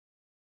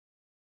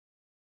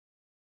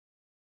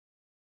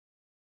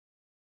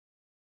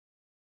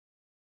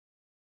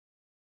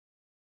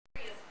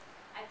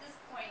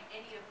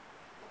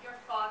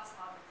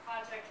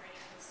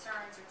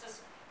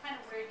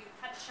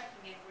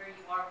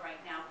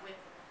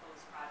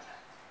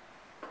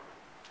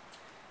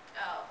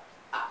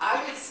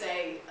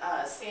say,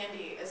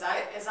 Sandy, as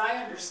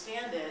I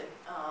understand it,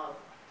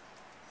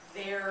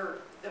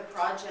 the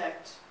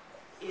project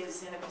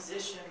is in a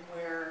position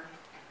where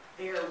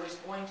there was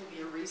going to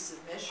be a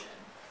resubmission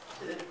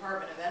to the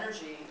Department of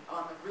Energy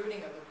on the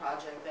routing of the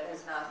project that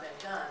has not been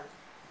done.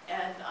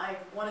 And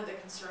one of the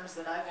concerns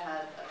that I've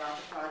had about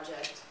the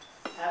project,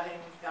 having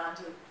gone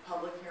to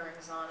public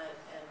hearings on it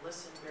and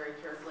listened very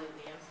carefully to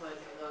the input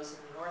of those in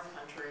the North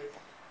Country,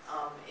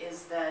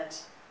 is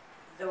that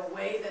the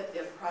way that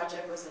the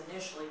project was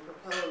initially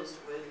proposed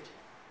would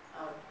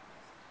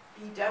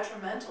be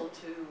detrimental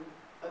to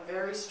a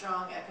very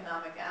strong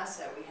economic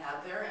asset we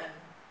have there, and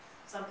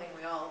something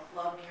we all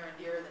love near and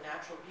dear, the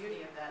natural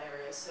beauty of that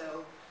area.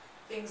 So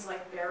things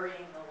like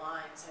burying the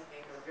lines, I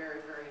think, are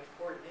very, very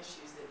important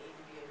issues that need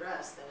to be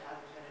addressed that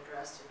haven't been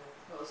addressed in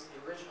the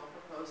original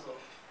proposal.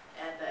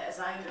 And as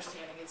I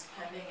understand it, it's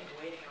pending and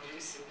waiting a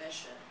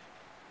resubmission.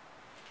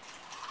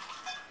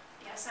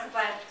 Yes, I'm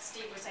glad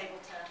Steve was able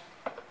to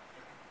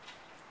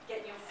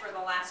get you for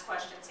the last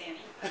question,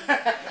 Sandy.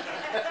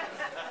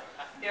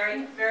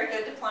 Very, very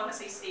good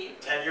diplomacy, Steve.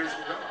 10 years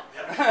ago.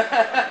 Yep.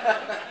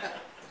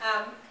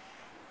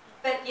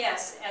 But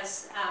yes,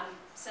 as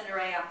Senator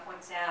Ayotte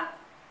points out,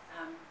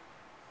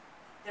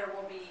 there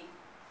will be,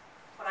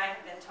 what I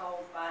have been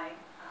told by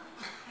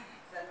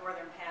the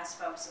Northern Pass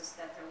folks is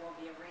that there will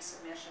be a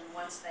resubmission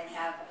once they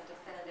have a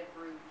definitive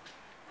route.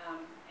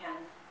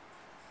 And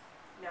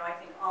you know, I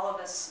think all of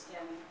us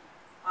in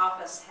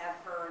office have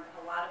heard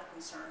a lot of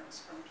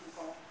concerns from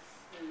people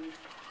who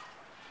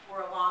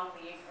were along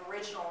the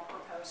original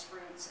proposed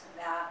routes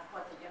about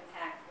what the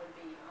impact would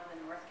be on the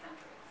North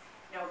Country.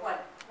 You know,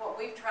 what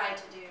we've tried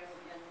to do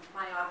in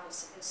my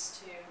office is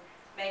to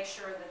make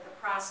sure that the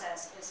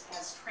process is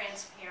as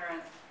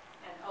transparent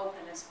and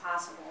open as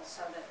possible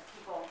so that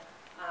people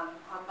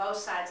on both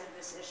sides of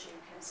this issue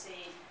can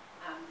see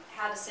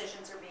how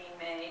decisions are being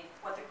made,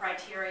 what the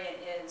criteria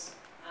is.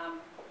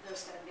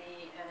 There's going to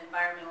be an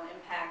environmental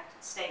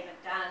impact statement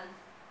done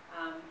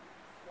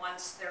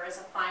once there is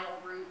a final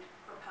route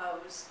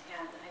proposed,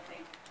 and I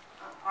think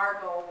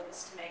our goal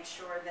is to make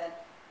sure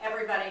that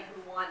everybody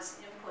who wants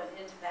input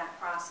into that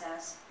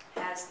process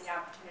has the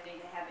opportunity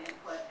to have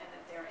input and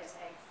that there is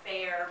a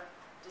fair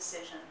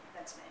decision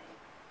that's made.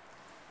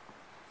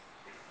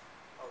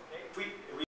 Okay. If we